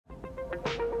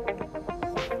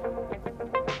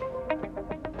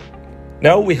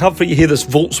Now we have for you here this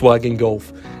Volkswagen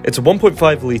Golf. It's a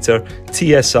 1.5 litre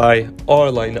TSI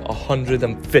R-Line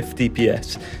 150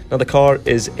 PS. Now the car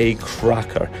is a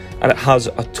cracker and it has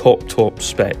a top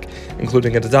spec,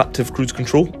 including an adaptive cruise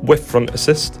control with front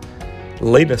assist,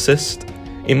 lane assist,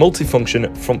 a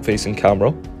multifunction front facing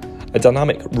camera, a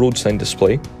dynamic road sign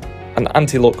display, an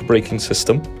anti-lock braking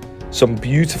system, some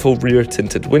beautiful rear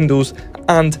tinted windows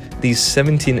and these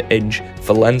 17-inch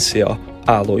Valencia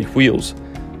alloy wheels.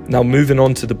 Now moving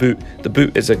on to the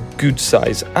boot is a good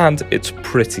size and it's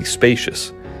pretty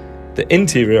spacious. The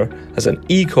interior has an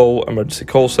eCall emergency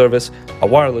call service, a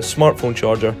wireless smartphone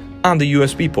charger and a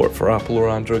USB port for Apple or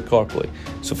Android CarPlay.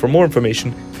 So for more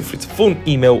information, feel free to phone,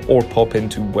 email or pop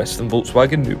into Western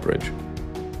Volkswagen Newbridge.